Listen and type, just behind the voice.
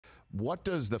What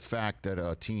does the fact that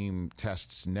a team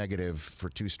tests negative for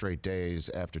 2 straight days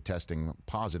after testing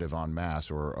positive en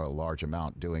masse or a large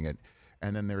amount doing it,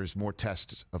 and then there's more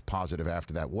tests of positive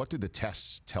after that, what did the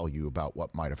tests tell you about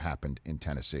what might have happened in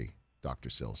Tennessee, Dr.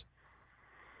 Sills?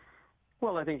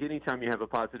 Well, I think anytime you have a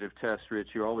positive test, Rich,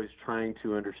 you're always trying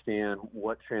to understand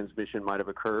what transmission might have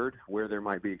occurred, where there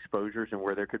might be exposures, and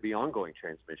where there could be ongoing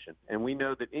transmission. And we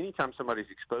know that anytime somebody's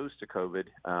exposed to COVID,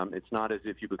 it's not as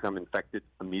if you become infected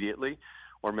immediately,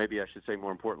 or maybe I should say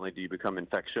more importantly, do you become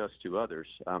infectious to others?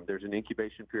 There's an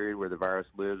incubation period where the virus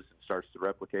lives and starts to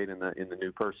replicate in the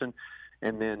new person.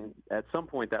 And then at some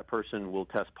point that person will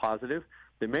test positive.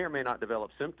 They may or may not develop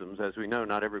symptoms. As we know,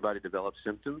 not everybody develops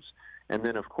symptoms. And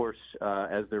then, of course,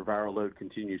 as their viral load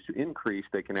continues to increase,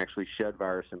 they can actually shed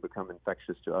virus and become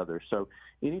infectious to others. So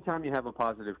anytime you have a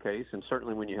positive case, and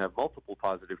certainly when you have multiple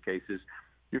positive cases,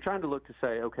 you're trying to look to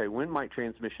say, okay, when might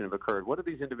transmission have occurred? What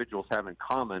do these individuals have in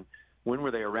common? When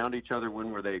were they around each other?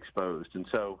 When were they exposed? And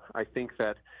so I think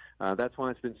that that's why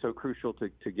it's been so crucial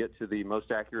to get to the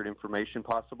most accurate information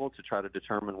possible to try to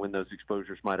determine when those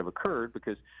exposures might have occurred,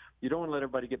 because you don't want to let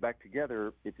everybody get back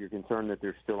together if you're concerned that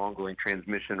there's still ongoing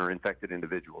transmission or infected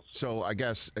individuals. So I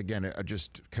guess, again,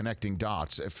 just connecting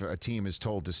dots, if a team is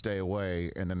told to stay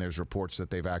away and then there's reports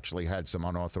that they've actually had some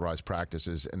unauthorized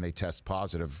practices and they test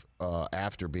positive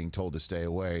after being told to stay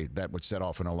away, that would set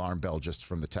off an alarm bell just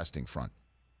from the testing front.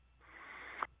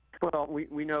 Well,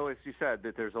 we know, as you said,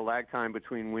 that there's a lag time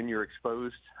between when you're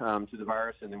exposed to the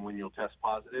virus and then when you'll test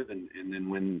positive, and then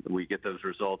when we get those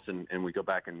results and we go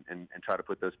back and try to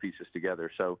put those pieces together.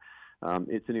 So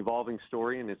it's an evolving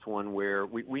story, and it's one where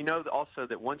we know also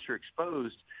that once you're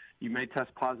exposed, you may test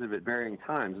positive at varying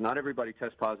times. Not everybody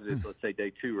tests positive, let's say,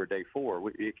 day 2 or day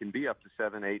 4. It can be up to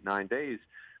 7, 8, 9 days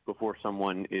before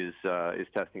someone is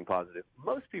testing positive.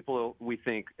 Most people, we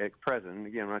think, at present,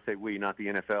 again, when I say we, not the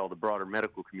NFL, the broader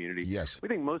medical community, yes, we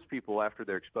think most people, after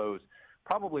they're exposed,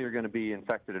 probably are going to be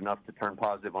infected enough to turn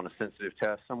positive on a sensitive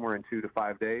test somewhere in 2 to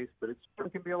 5 days, but it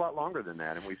can be a lot longer than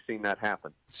that, and we've seen that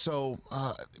happen. So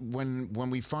when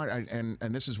we find, and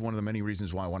this is one of the many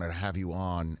reasons why I wanted to have you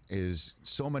on, is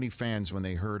so many fans, when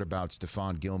they heard about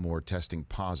Stephon Gilmore testing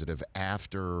positive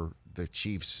after the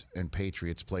Chiefs and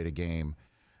Patriots played a game,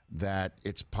 that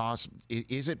it's possible.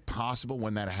 Is it possible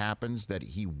when that happens that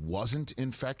he wasn't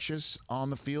infectious on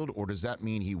the field, or does that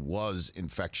mean he was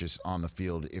infectious on the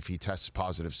field if he tests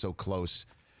positive so close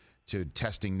to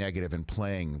testing negative and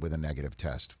playing with a negative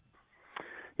test?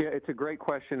 Yeah, it's a great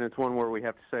question. It's one where we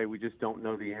have to say we just don't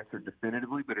know the answer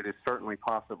definitively, but it is certainly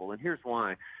possible. And here's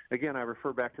why. Again, I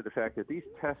refer back to the fact that these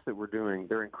tests that we're doing,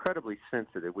 they're incredibly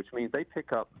sensitive, which means they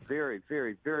pick up very,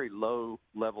 very, very low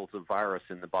levels of virus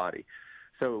in the body.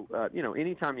 So,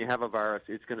 anytime you have a virus,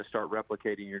 it's going to start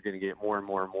replicating. You're going to get more and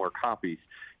more and more copies.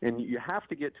 And you have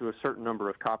to get to a certain number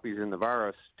of copies in the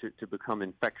virus to become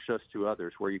infectious to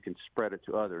others, where you can spread it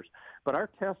to others. But our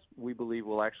tests, we believe,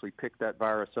 will actually pick that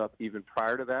virus up even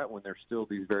prior to that, when there's still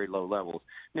these very low levels.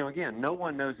 Now, again, no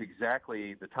one knows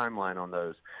exactly the timeline on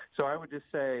those. So I would just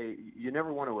say you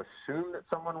never want to assume that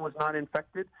someone was not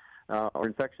infected or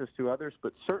infectious to others,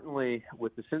 but certainly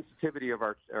with the sensitivity of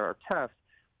our tests,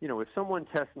 if someone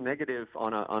tests negative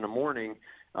on a morning,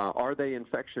 are they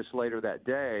infectious later that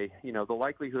day? The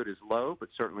likelihood is low, but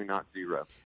certainly not zero.